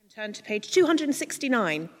Turn to page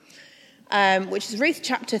 269, which is Ruth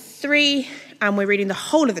chapter 3, and we're reading the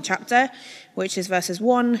whole of the chapter, which is verses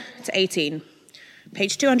 1 to 18.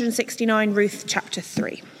 Page 269, Ruth chapter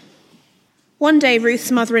 3. One day,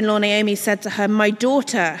 Ruth's mother-in-law Naomi said to her, "My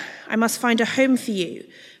daughter, I must find a home for you,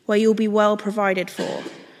 where you'll be well provided for.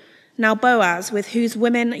 Now Boaz, with whose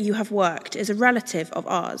women you have worked, is a relative of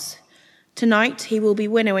ours. Tonight he will be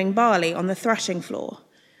winnowing barley on the threshing floor.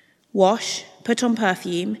 Wash, put on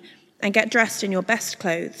perfume, and get dressed in your best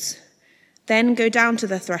clothes. Then go down to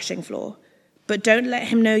the threshing floor, but don't let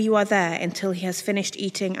him know you are there until he has finished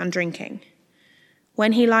eating and drinking.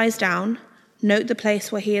 When he lies down, note the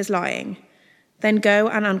place where he is lying. Then go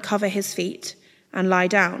and uncover his feet and lie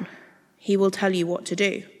down. He will tell you what to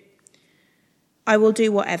do." "I will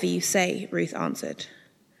do whatever you say," Ruth answered.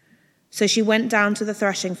 So she went down to the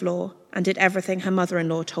threshing floor and did everything her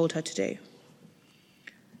mother-in-law told her to do.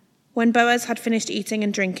 When Boaz had finished eating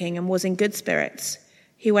and drinking and was in good spirits,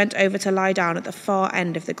 he went over to lie down at the far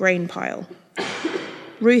end of the grain pile.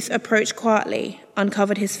 Ruth approached quietly,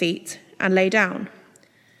 uncovered his feet, and lay down.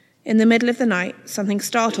 In the middle of the night, something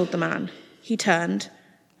startled the man. He turned,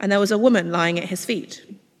 and there was a woman lying at his feet.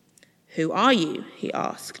 "Who are you?" he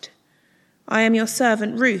asked. "I am your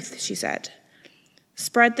servant Ruth," she said.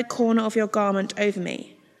 "Spread the corner of your garment over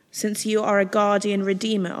me, since you are a guardian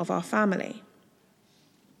redeemer of our family."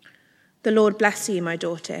 "The Lord bless you, my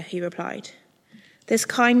daughter," he replied. "This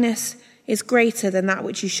kindness is greater than that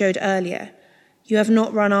which you showed earlier. You have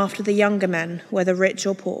not run after the younger men, whether rich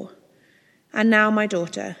or poor. And now, my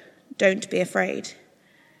daughter, don't be afraid.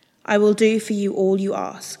 I will do for you all you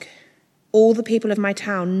ask. All the people of my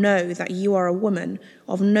town know that you are a woman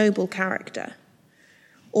of noble character.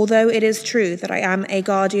 Although it is true that I am a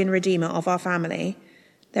guardian redeemer of our family,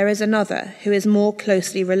 there is another who is more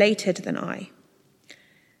closely related than I.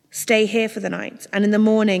 Stay here for the night, and in the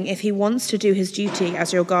morning, if he wants to do his duty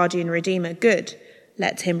as your guardian redeemer, good,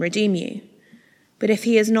 let him redeem you. But if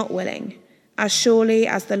he is not willing, as surely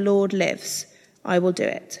as the Lord lives, I will do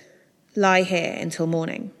it. Lie here until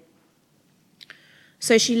morning."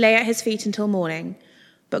 So she lay at his feet until morning,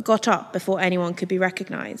 but got up before anyone could be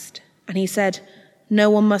recognized. And he said, "No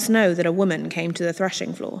one must know that a woman came to the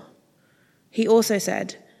threshing floor." He also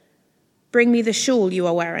said, "Bring me the shawl you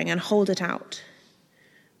are wearing and hold it out."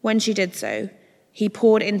 When she did so, he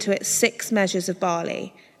poured into it 6 measures of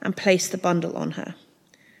barley and placed the bundle on her.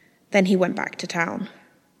 Then he went back to town.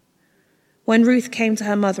 When Ruth came to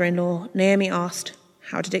her mother-in-law, Naomi asked,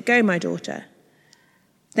 "How did it go, my daughter?"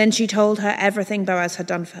 Then she told her everything Boaz had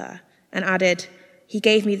done for her and added, "He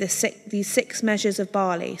gave me these 6 measures of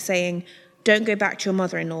barley, saying, 'Don't go back to your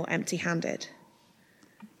mother-in-law empty-handed.'"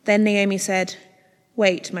 Then Naomi said,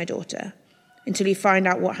 "Wait, my daughter, until you find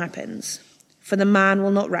out what happens. For the man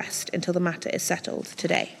will not rest until the matter is settled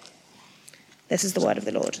today." This is the word of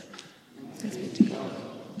the Lord. Thanks be to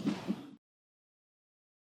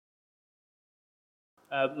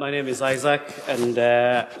God. My name is Isaac, and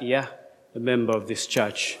a member of this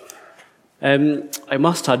church. I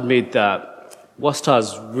must admit that whilst I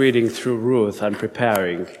was reading through Ruth and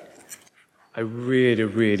preparing, I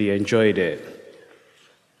really enjoyed it.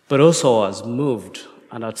 But also I was moved,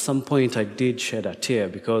 and at some point I did shed a tear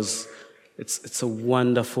because it's a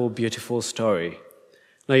wonderful, beautiful story.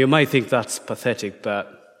 Now, you might think that's pathetic, but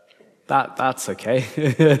that's okay.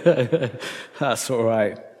 That's all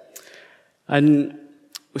right. And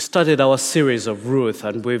we started our series of Ruth,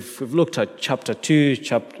 and we've looked at chapter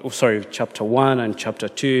 1 and chapter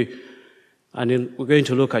 2, and we're going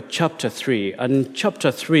to look at chapter 3. And in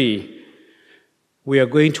chapter 3, we are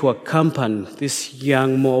going to accompany this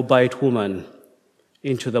young Moabite woman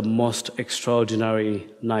into the most extraordinary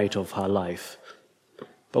night of her life.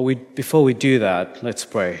 But before we do that, let's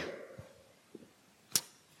pray.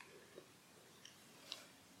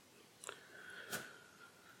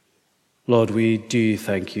 Lord, we do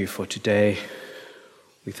thank you for today.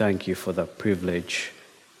 We thank you for the privilege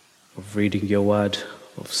of reading your word,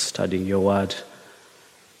 of studying your word.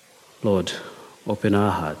 Lord, open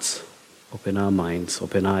our hearts, open our minds,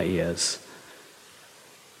 open our ears.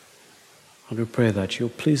 And we pray that you'll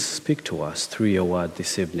please speak to us through your word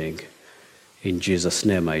this evening. In Jesus'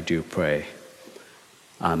 name I do pray.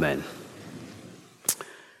 Amen.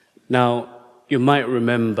 Now, you might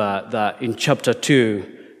remember that in chapter 2,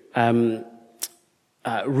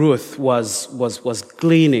 Ruth was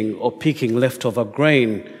gleaning or picking leftover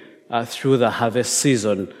grain through the harvest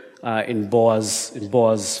season in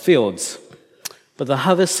Boaz's fields. But the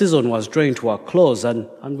harvest season was drawing to a close,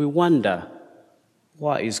 and we wonder,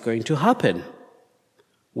 what is going to happen?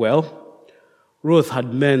 Well, Ruth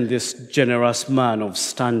had met this generous man of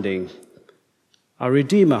standing, a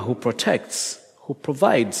Redeemer who protects, who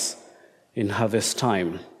provides in harvest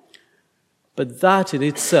time. But that in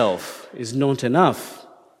itself is not enough.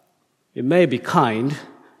 It may be kind,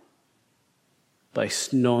 but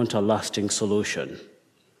it's not a lasting solution.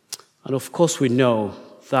 And of course we know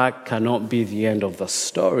that cannot be the end of the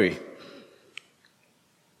story.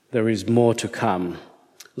 There is more to come.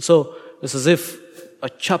 So it's as if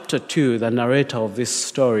at chapter 2, the narrator of this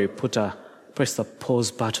story pressed the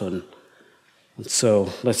pause button. And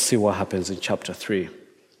so let's see what happens in chapter 3.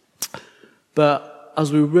 But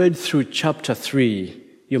as we read through chapter 3,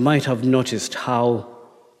 you might have noticed how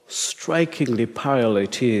strikingly parallel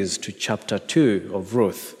it is to chapter 2 of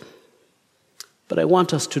Ruth. But I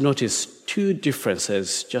want us to notice two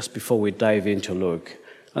differences just before we dive into Luke.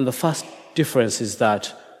 And the first difference is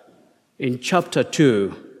that in chapter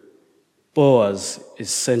 2, Boaz is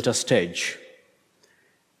center stage.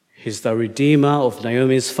 He's the redeemer of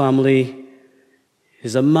Naomi's family.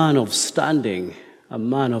 He's a man of standing, a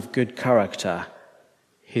man of good character.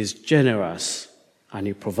 He's generous, and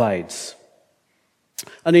he provides.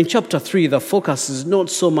 And in chapter 3, the focus is not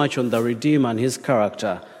so much on the redeemer and his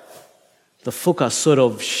character. The focus sort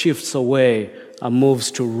of shifts away and moves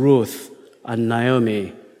to Ruth and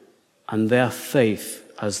Naomi and their faith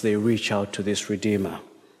as they reach out to this Redeemer.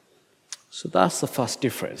 So that's the first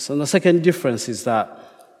difference. And the second difference is that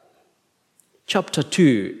chapter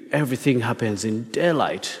 2, everything happens in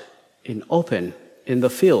daylight, in open, in the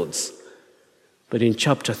fields. But in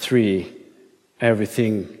chapter 3,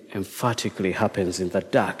 everything emphatically happens in the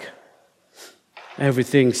dark.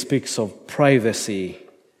 Everything speaks of privacy.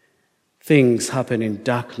 Things happen in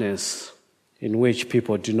darkness in which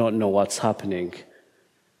people do not know what's happening.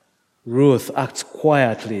 Ruth acts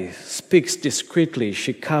quietly, speaks discreetly.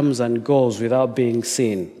 She comes and goes without being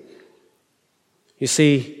seen. You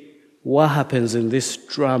see, what happens in this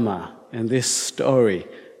drama, in this story,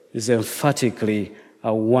 is emphatically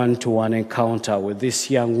a one-to-one encounter with this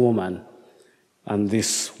young woman and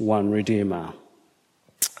this one Redeemer.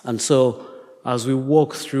 And so, as we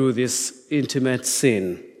walk through this intimate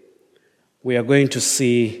scene, we are going to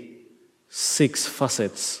see 6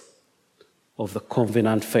 facets of the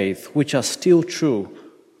covenant faith, which are still true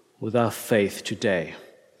with our faith today.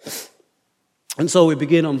 And so we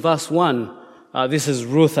begin on verse 1. This is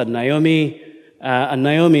Ruth and Naomi. And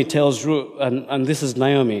Naomi tells Ruth, and this is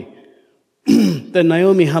Naomi. Then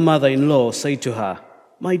Naomi, her mother-in-law, said to her,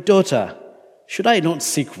 "My daughter, should I not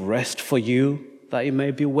seek rest for you, that it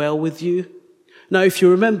may be well with you?" Now, if you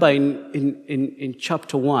remember in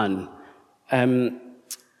chapter 1,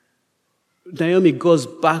 Naomi goes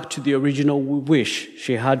back to the original wish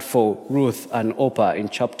she had for Ruth and Orpah in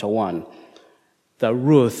chapter 1, that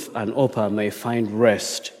Ruth and Orpah may find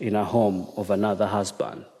rest in a home of another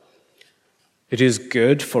husband. It is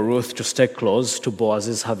good for Ruth to stay close to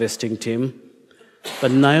Boaz's harvesting team,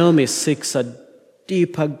 but Naomi seeks a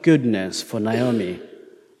deeper goodness for Naomi,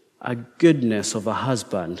 a goodness of a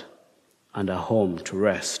husband and a home to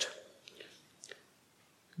rest.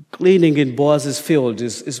 Gleaning in Boaz's field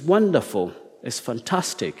is wonderful, it's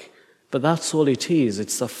fantastic, but that's all it is.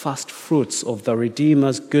 It's the first fruits of the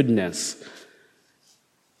Redeemer's goodness.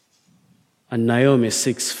 And Naomi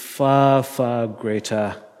seeks far, far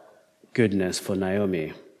greater goodness for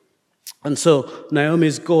Naomi. And so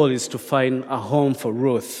Naomi's goal is to find a home for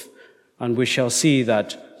Ruth, and we shall see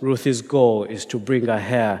that Ruth's goal is to bring her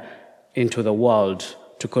heir into the world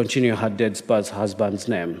to continue her dead husband's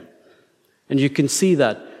name. And you can see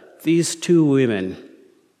that these two women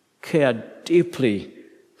care deeply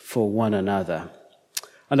for one another.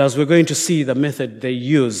 And as we're going to see, the method they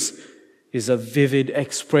use is a vivid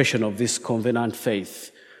expression of this covenant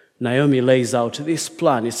faith. Naomi lays out this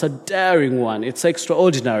plan. It's a daring one. It's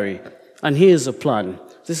extraordinary. And here's a plan.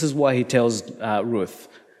 This is what he tells Ruth.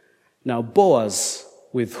 Now, Boaz,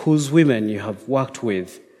 with whose women you have worked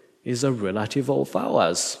with, is a relative of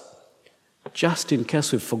ours. Just in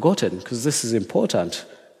case we've forgotten, because this is important.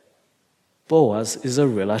 Boaz is a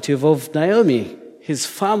relative of Naomi, his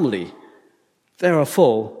family.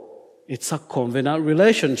 Therefore, it's a covenant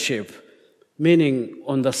relationship, meaning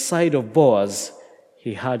on the side of Boaz,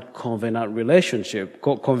 he had covenant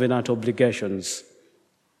obligations.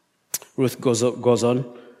 Ruth goes on.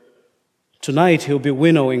 Tonight he'll be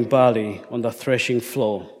winnowing barley on the threshing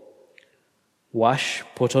floor. Wash,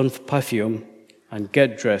 put on perfume, and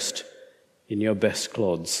get dressed in your best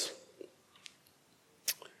clothes.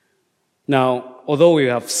 Now, although we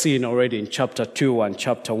have seen already in chapter 2 and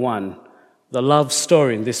chapter 1, the love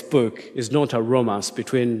story in this book is not a romance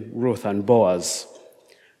between Ruth and Boaz,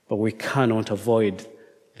 but we cannot avoid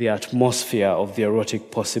the atmosphere of the erotic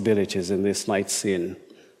possibilities in this night scene.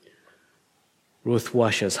 Ruth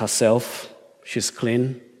washes herself. She's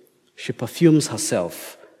clean. She perfumes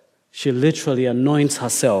herself. She literally anoints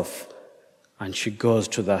herself, and she goes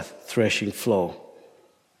to the threshing floor.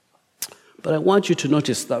 But I want you to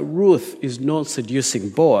notice that Ruth is not seducing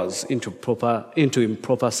Boaz into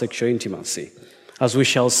improper sexual intimacy, as we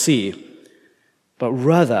shall see, but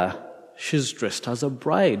rather she's dressed as a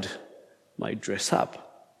bride might dress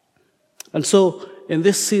up. And so in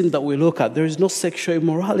this scene that we look at, there is no sexual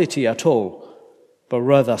immorality at all, but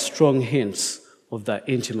rather strong hints of that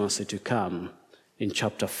intimacy to come in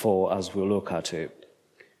chapter 4 as we look at it.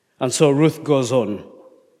 And so Ruth goes on,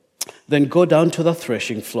 "Then go down to the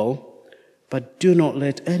threshing floor, but do not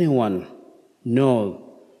let anyone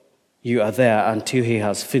know you are there until he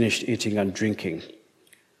has finished eating and drinking.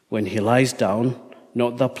 When he lies down,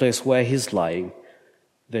 not the place where he's lying,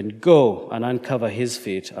 then go and uncover his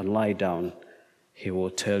feet and lie down. He will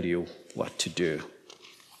tell you what to do."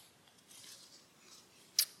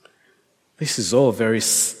 This is all very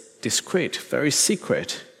discreet, very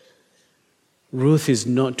secret. Ruth is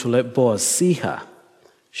not to let Boaz see her.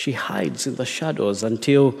 She hides in the shadows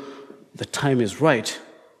until the time is right.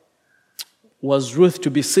 Was Ruth to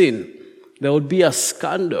be seen, there would be a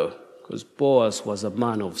scandal, because Boaz was a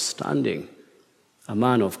man of standing, a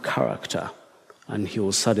man of character, and he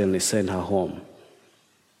will suddenly send her home.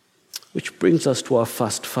 Which brings us to our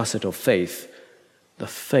first facet of faith. The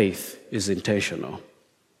faith is intentional.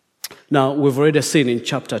 Now, we've already seen in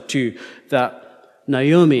chapter 2 that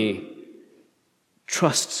Naomi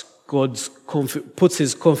puts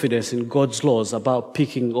his confidence in God's laws about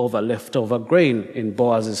picking over leftover grain in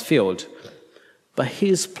Boaz's field. But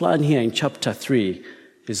his plan here in chapter 3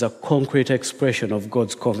 is a concrete expression of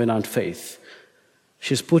God's covenant faith.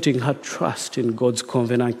 She's putting her trust in God's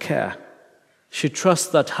covenant care. She trusts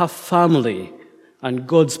that her family and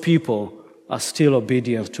God's people are still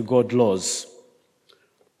obedient to God's laws.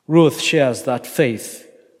 Ruth shares that faith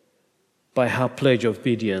by her pledge of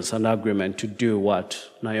obedience and agreement to do what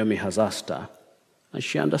Naomi has asked her. And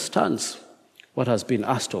she understands what has been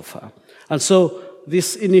asked of her. And so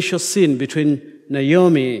this initial scene between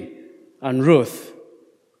Naomi and Ruth,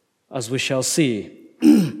 as we shall see,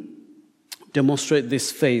 demonstrate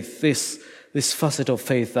this faith, this facet of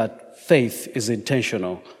faith, that faith is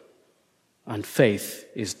intentional and faith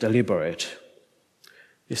is deliberate.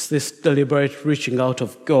 It's this deliberate reaching out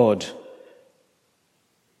of God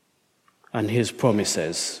and his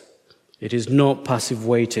promises. It is not passive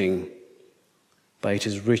waiting, but it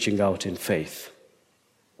is reaching out in faith.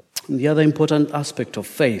 And the other important aspect of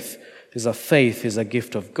faith is that faith is a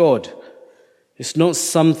gift of God. It's not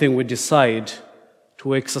something we decide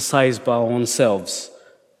to exercise by our own selves,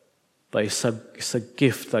 but it's a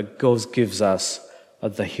gift that God gives us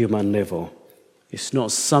at the human level. It's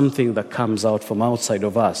not something that comes out from outside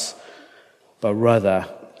of us, but rather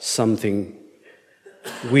something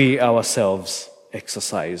we ourselves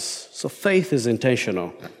exercise. So faith is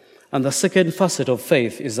intentional. And the second facet of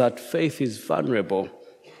faith is that faith is vulnerable.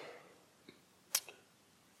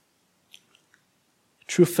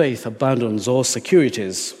 True faith abandons all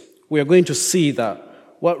securities. We are going to see that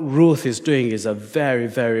what Ruth is doing is a very,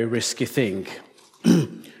 very risky thing.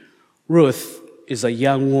 Ruth is a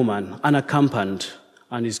young woman, unaccompanied,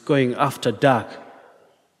 and is going after dark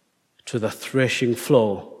to the threshing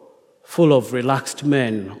floor, full of relaxed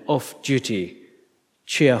men, off duty,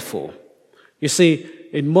 cheerful. You see,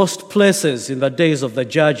 in most places in the days of the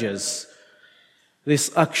judges,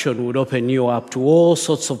 this action would open you up to all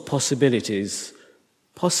sorts of possibilities,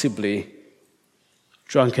 possibly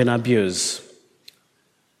drunken abuse.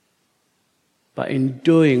 But in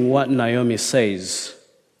doing what Naomi says,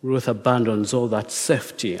 Ruth abandons all that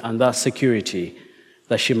safety and that security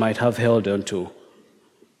that she might have held onto.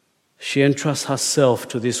 She entrusts herself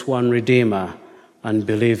to this one Redeemer and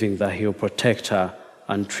believing that he'll protect her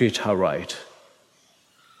and treat her right.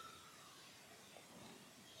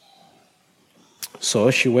 So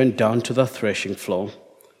she went down to the threshing floor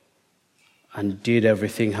and did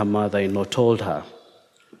everything her mother-in-law told her.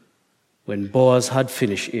 When Boaz had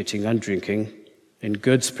finished eating and drinking, in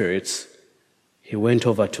good spirits, he went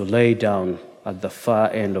over to lay down at the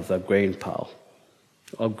far end of the grain pile.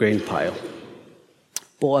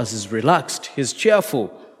 Boaz is relaxed, he's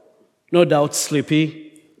cheerful, no doubt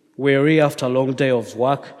sleepy, weary after a long day of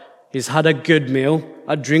work. He's had a good meal,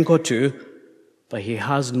 a drink or two, but he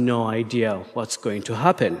has no idea what's going to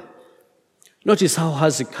happen. Notice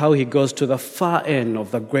how he goes to the far end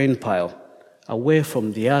of the grain pile, away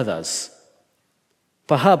from the others.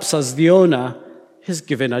 Perhaps as the owner, he's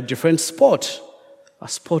given a different spot, a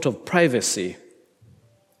spot of privacy.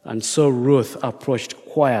 And so Ruth approached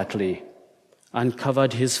quietly,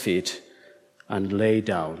 uncovered his feet, and lay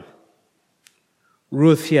down.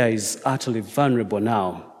 Ruth here is utterly vulnerable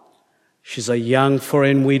now. She's a young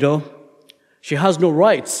foreign widow. She has no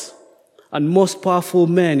rights, and most powerful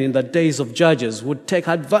men in the days of Judges would take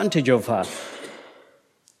advantage of her,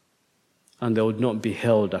 and they would not be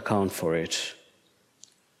held account for it.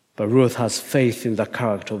 But Ruth has faith in the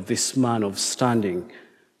character of this man of standing,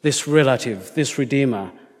 this relative, this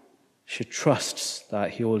redeemer. She trusts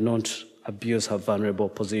that he will not abuse her vulnerable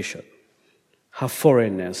position, her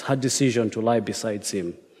foreignness, her decision to lie beside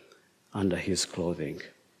him under his clothing.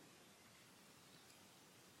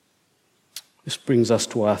 This brings us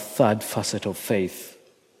to our third facet of faith,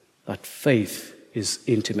 that faith is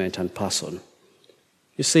intimate and personal.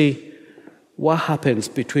 You see, what happens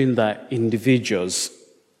between the individuals,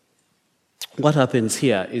 what happens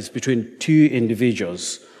here is between two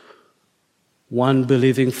individuals, one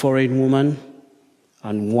believing foreign woman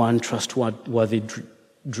and one trustworthy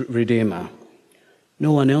redeemer.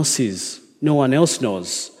 No one else sees, no one else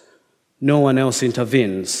knows, no one else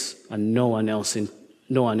intervenes, and no one else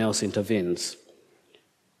intervenes.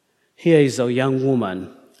 Here is a young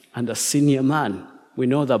woman and a senior man. We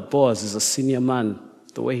know that Boaz is a senior man.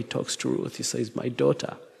 The way he talks to Ruth, he says, "My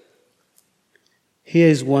daughter." Here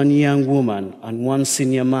is one young woman and one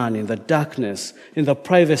senior man in the darkness, in the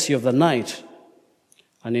privacy of the night.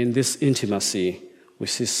 And in this intimacy, we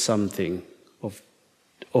see something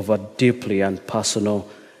of a deeply and personal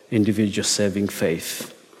individual saving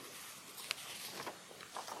faith.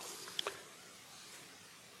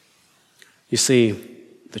 You see,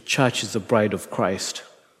 the church is the bride of Christ.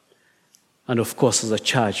 And of course, as a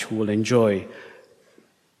church, we will enjoy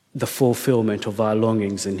the fulfillment of our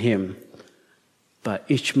longings in him. But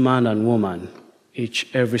each man and woman,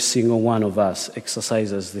 every single one of us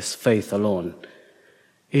exercises this faith alone.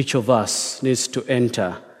 Each of us needs to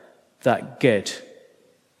enter that gate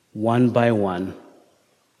one by one,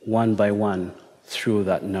 through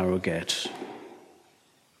that narrow gate.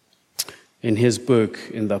 In his book,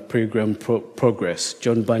 in the Pilgrim Progress,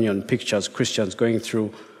 John Bunyan pictures Christians going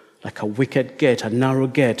through like a wicket gate, a narrow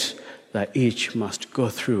gate that each must go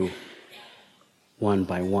through one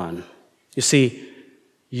by one. You see,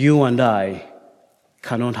 you and I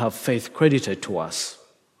cannot have faith credited to us.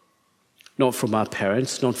 Not from our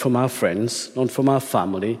parents, not from our friends, not from our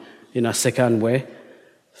family, in a second way.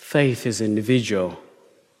 Faith is individual,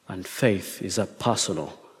 and faith is a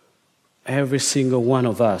personal. Every single one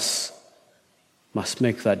of us must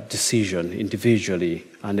make that decision individually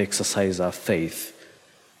and exercise our faith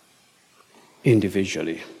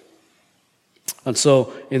individually. And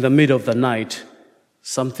so, in the middle of the night,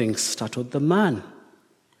 something startled the man.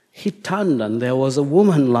 He turned and there was a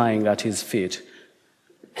woman lying at his feet.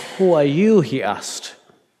 "Who are you?" he asked.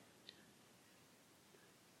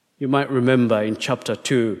 You might remember in chapter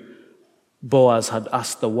 2, Boaz had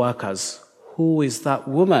asked the workers, "Who is that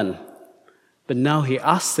woman?" But now he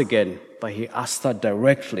asks again, but he asked her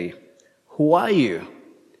directly, "Who are you?"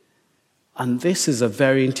 And this is a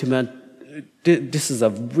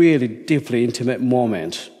really deeply intimate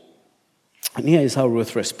moment. And here is how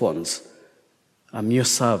Ruth responds. "I'm your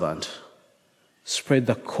servant. Spread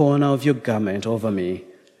the corner of your garment over me,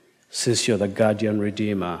 since you're the guardian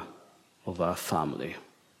redeemer of our family."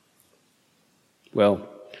 Well,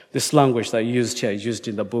 this language that I used here is used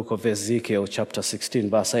in the book of Ezekiel, chapter 16,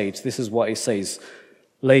 verse 8. This is what it says.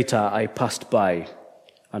 "Later I passed by,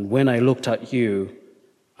 and when I looked at you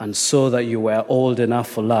and saw that you were old enough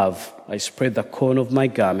for love, I spread the corner of my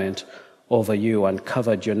garment over you and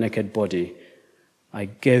covered your naked body. I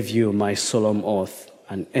gave you my solemn oath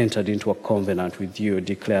and entered into a covenant with you,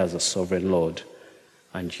 declares the sovereign Lord,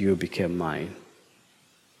 and you became mine."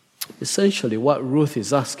 Essentially, what Ruth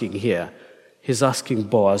is asking here, he's asking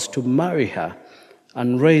Boaz to marry her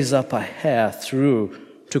and raise up a heir through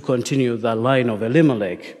to continue the line of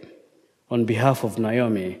Elimelech on behalf of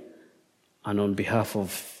Naomi and on behalf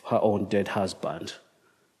of her own dead husband.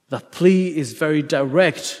 The plea is very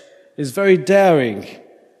direct, is very daring.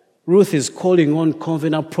 Ruth is calling on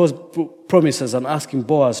covenant promises and asking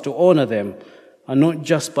Boaz to honor them, and not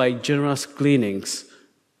just by generous gleanings,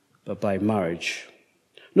 but by marriage.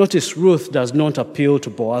 Notice Ruth does not appeal to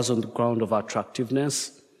Boaz on the ground of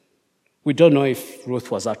attractiveness. We don't know if Ruth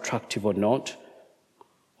was attractive or not,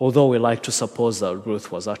 although we like to suppose that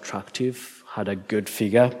Ruth was attractive, had a good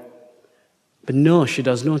figure. But no, she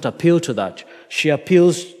does not appeal to that. She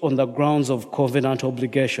appeals on the grounds of covenant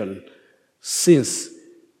obligation, since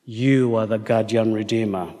you are the guardian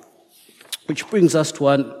redeemer. Which brings us to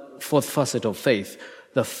one fourth facet of faith.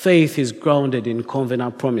 The faith is grounded in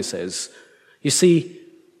covenant promises. You see,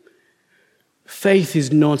 Faith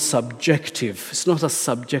is not subjective. It's not a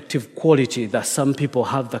subjective quality that some people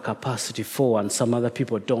have the capacity for and some other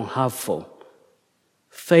people don't have for.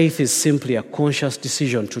 Faith is simply a conscious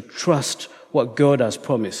decision to trust what God has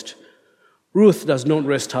promised. Ruth does not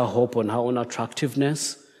rest her hope on her own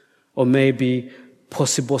attractiveness or maybe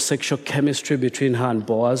possible sexual chemistry between her and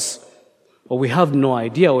Boaz, or we have no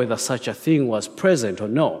idea whether such a thing was present or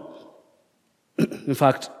no. In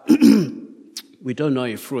fact, we don't know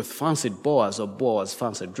if Ruth fancied Boaz or Boaz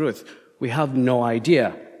fancied Ruth. We have no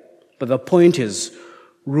idea. But the point is,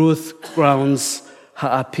 Ruth grounds her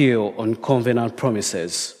appeal on covenant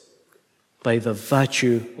promises by the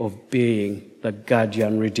virtue of being the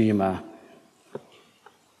guardian redeemer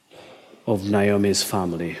of Naomi's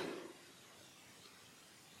family.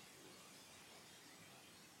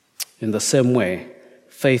 In the same way,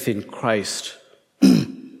 faith in Christ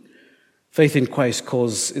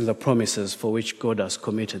calls in the promises for which God has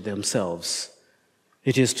committed themselves.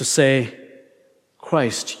 It is to say,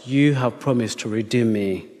 Christ, you have promised to redeem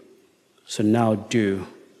me, so now do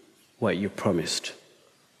what you promised.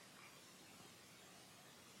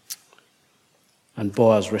 And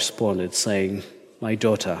Boaz responded, saying, my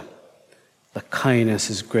daughter, the kindness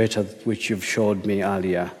is greater which you've showed me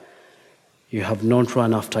earlier. You have not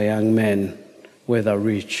run after young men, whether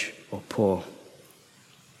rich or poor.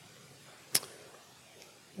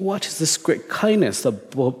 What is this great kindness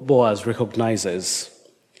that Boaz recognizes?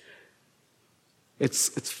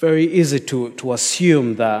 It's very easy to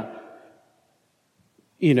assume that,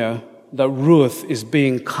 that Ruth is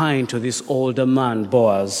being kind to this older man,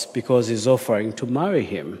 Boaz, because he's offering to marry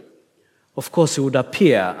him. Of course, it would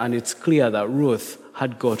appear, and it's clear that Ruth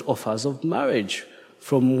had got offers of marriage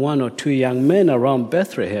from one or two young men around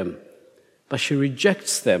Bethlehem, but she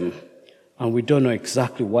rejects them, and we don't know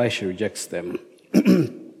exactly why she rejects them.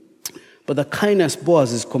 But the kindness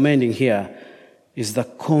Boaz is commending here is the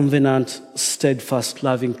covenant, steadfast,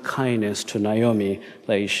 loving kindness to Naomi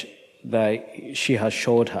that she has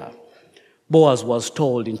showed her. Boaz was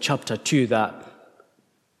told in chapter 2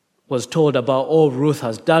 was told about all Ruth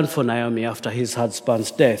has done for Naomi after his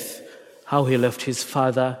husband's death, how he left his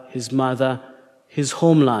father, his mother, his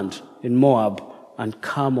homeland in Moab, and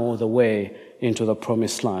come all the way into the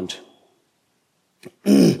promised land.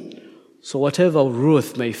 So whatever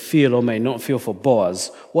Ruth may feel or may not feel for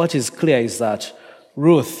Boaz, what is clear is that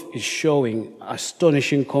Ruth is showing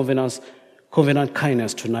astonishing covenant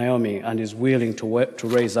kindness to Naomi and is willing to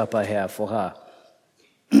raise up a hair for her.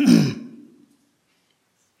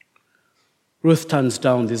 Ruth turns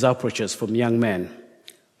down these approaches from young men,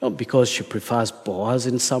 not because she prefers Boaz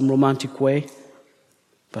in some romantic way,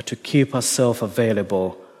 but to keep herself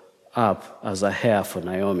available up as a heir for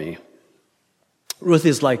Naomi. Ruth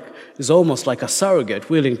is almost like a surrogate,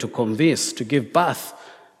 willing to convince, to give birth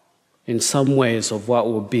in some ways of what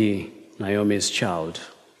will be Naomi's child.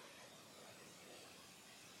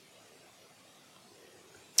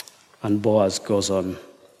 And Boaz goes on,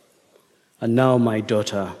 and now, my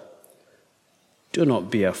daughter, do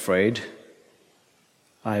not be afraid.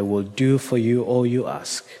 I will do for you all you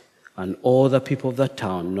ask, and all the people of the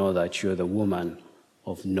town know that you are the woman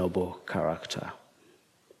of noble character.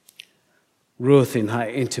 Ruth, in her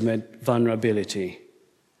intimate vulnerability,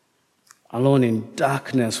 alone in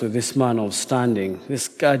darkness with this man of standing, this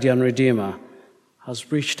guardian redeemer,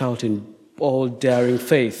 has reached out in bold, daring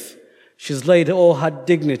faith. She's laid all her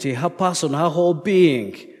dignity, her person, her whole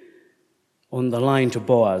being on the line to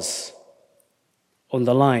Boaz, on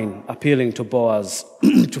the line appealing to Boaz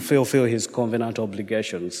to fulfill his covenant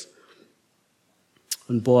obligations.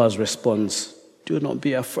 And Boaz responds, do not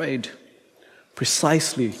be afraid.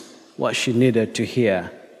 Precisely what she needed to hear.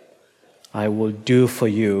 I will do for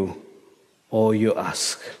you all you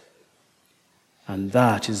ask. And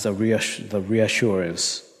that is the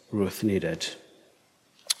reassurance Ruth needed.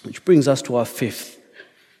 Which brings us to our fifth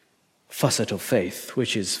facet of faith,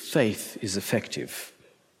 which is faith is effective.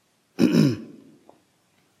 You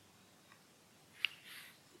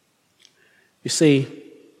see,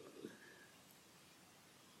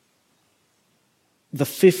 the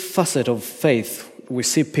fifth facet of faith we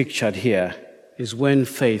see pictured here is when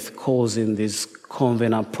faith calls in these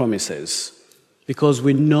covenant promises, because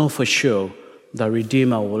we know for sure the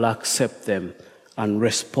Redeemer will accept them and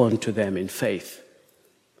respond to them in faith.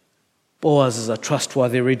 Boaz is a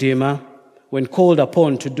trustworthy Redeemer. When called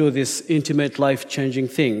upon to do this intimate, life-changing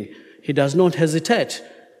thing, he does not hesitate.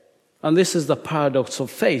 And this is the paradox of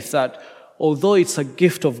faith, that although it's a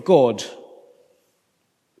gift of God,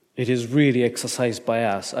 it is really exercised by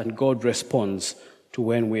us, and God responds to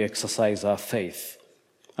when we exercise our faith.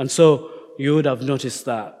 And so you would have noticed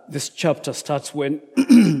that this chapter starts when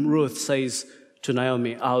Ruth says, to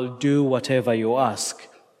Naomi, I'll do whatever you ask.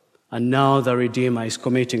 And now the Redeemer is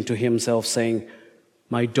committing to himself, saying,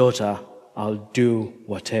 my daughter, I'll do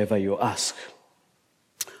whatever you ask.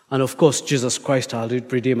 And of course, Jesus Christ, our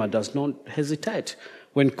Redeemer, does not hesitate.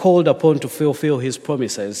 When called upon to fulfill his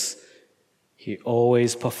promises, he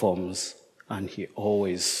always performs and he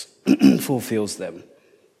always fulfills them.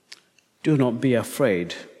 Do not be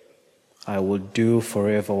afraid. I will do for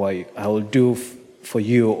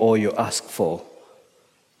you all you ask for.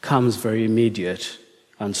 Comes very immediate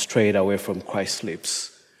and straight away from Christ's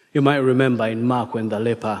lips. You might remember in Mark when the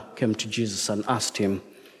leper came to Jesus and asked him,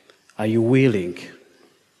 are you willing?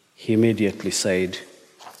 He immediately said,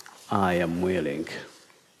 I am willing.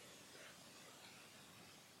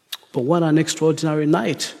 But what an extraordinary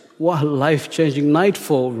night. What a life-changing night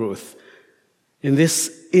for Ruth. In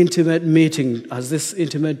this intimate meeting, as this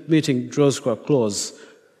intimate meeting draws to a close,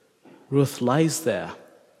 Ruth lies there,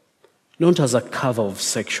 not as a cover of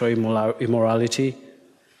sexual immorality,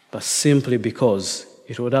 but simply because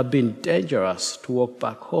it would have been dangerous to walk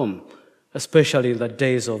back home, especially in the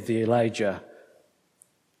days of the Elijah.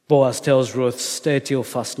 Boaz tells Ruth, stay till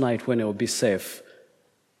first night when it will be safe,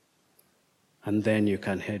 and then you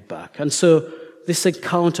can head back. And so this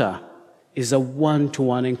encounter is a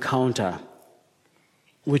one-to-one encounter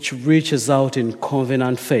which reaches out in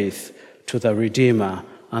covenant faith to the Redeemer,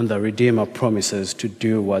 and the Redeemer promises to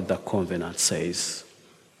do what the covenant says.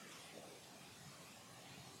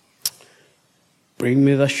 Bring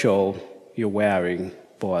me the shawl you're wearing,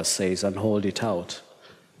 Boaz says, and hold it out.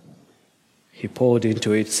 He poured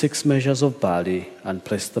into it 6 measures of barley and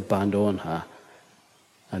placed the bundle on her,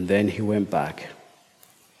 and then he went back.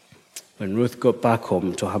 When Ruth got back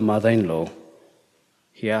home to her mother-in-law,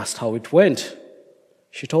 he asked how it went.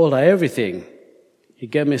 She told her everything. He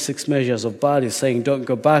gave me 6 measures of barley, saying, don't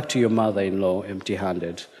go back to your mother-in-law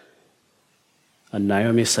empty-handed. And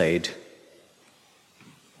Naomi said,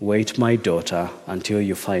 wait, my daughter, until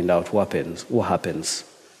you find out what happens,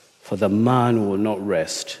 for the man will not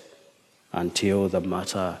rest until the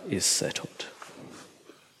matter is settled.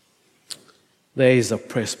 There is a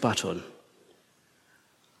press button,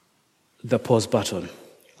 the pause button.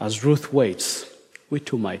 As Ruth waits, we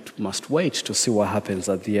too must wait to see what happens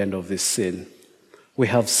at the end of this scene. We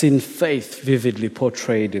have seen faith vividly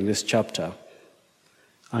portrayed in this chapter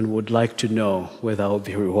and would like to know whether it will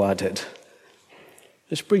be rewarded.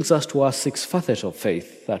 This brings us to our 6th facet of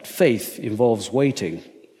faith, that faith involves waiting.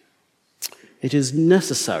 It is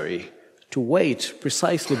necessary to wait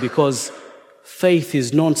precisely because faith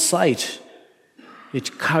is not sight.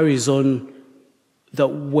 It carries on the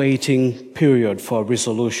waiting period for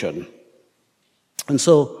resolution. And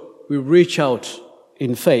so we reach out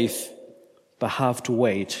in faith, but have to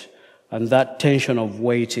wait. And that tension of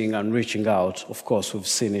waiting and reaching out, of course, we've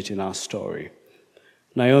seen it in our story.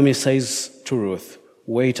 Naomi says to Ruth,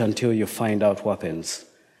 wait until you find out what happens.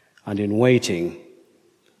 And in waiting,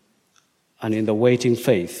 and in the waiting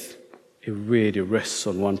faith, it really rests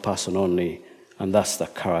on one person only, and that's the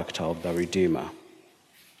character of the Redeemer.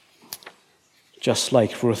 Just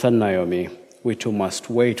like Ruth and Naomi, we too must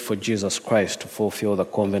wait for Jesus Christ to fulfill the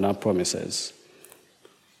covenant promises.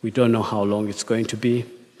 We don't know how long it's going to be.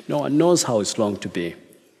 No one knows how it's long to be.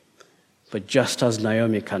 But just as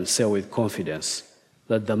Naomi can say with confidence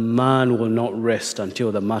that the man will not rest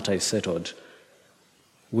until the matter is settled,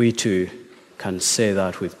 we too can say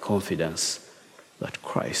that with confidence, that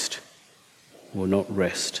Christ will not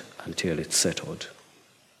rest until it's settled.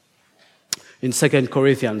 In 2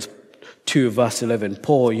 Corinthians 2, verse 11,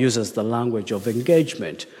 Paul uses the language of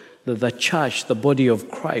engagement, that the church, the body of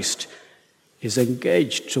Christ, is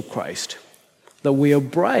engaged to Christ, that we are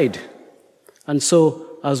bride. And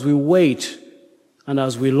so as we wait and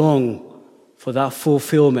as we long for that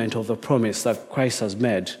fulfillment of the promise that Christ has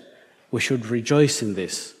made, we should rejoice in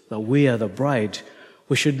this, that we are the bride.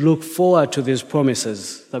 We should look forward to these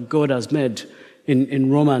promises that God has made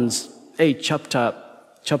in Romans 8,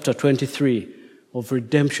 chapter 23, of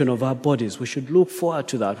redemption of our bodies. We should look forward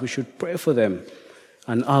to that. We should pray for them.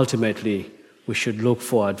 And ultimately, we should look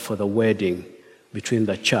forward for the wedding between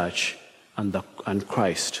the church and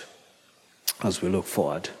Christ as we look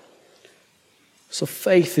forward. So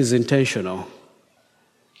faith is intentional.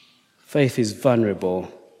 Faith is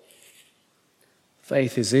vulnerable.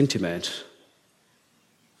 Faith is intimate.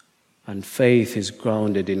 And faith is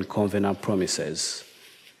grounded in covenant promises.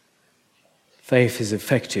 Faith is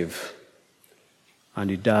effective, and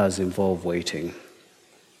it does involve waiting.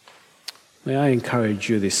 May I encourage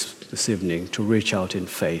you this evening to reach out in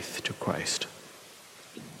faith to Christ.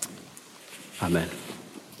 Amen.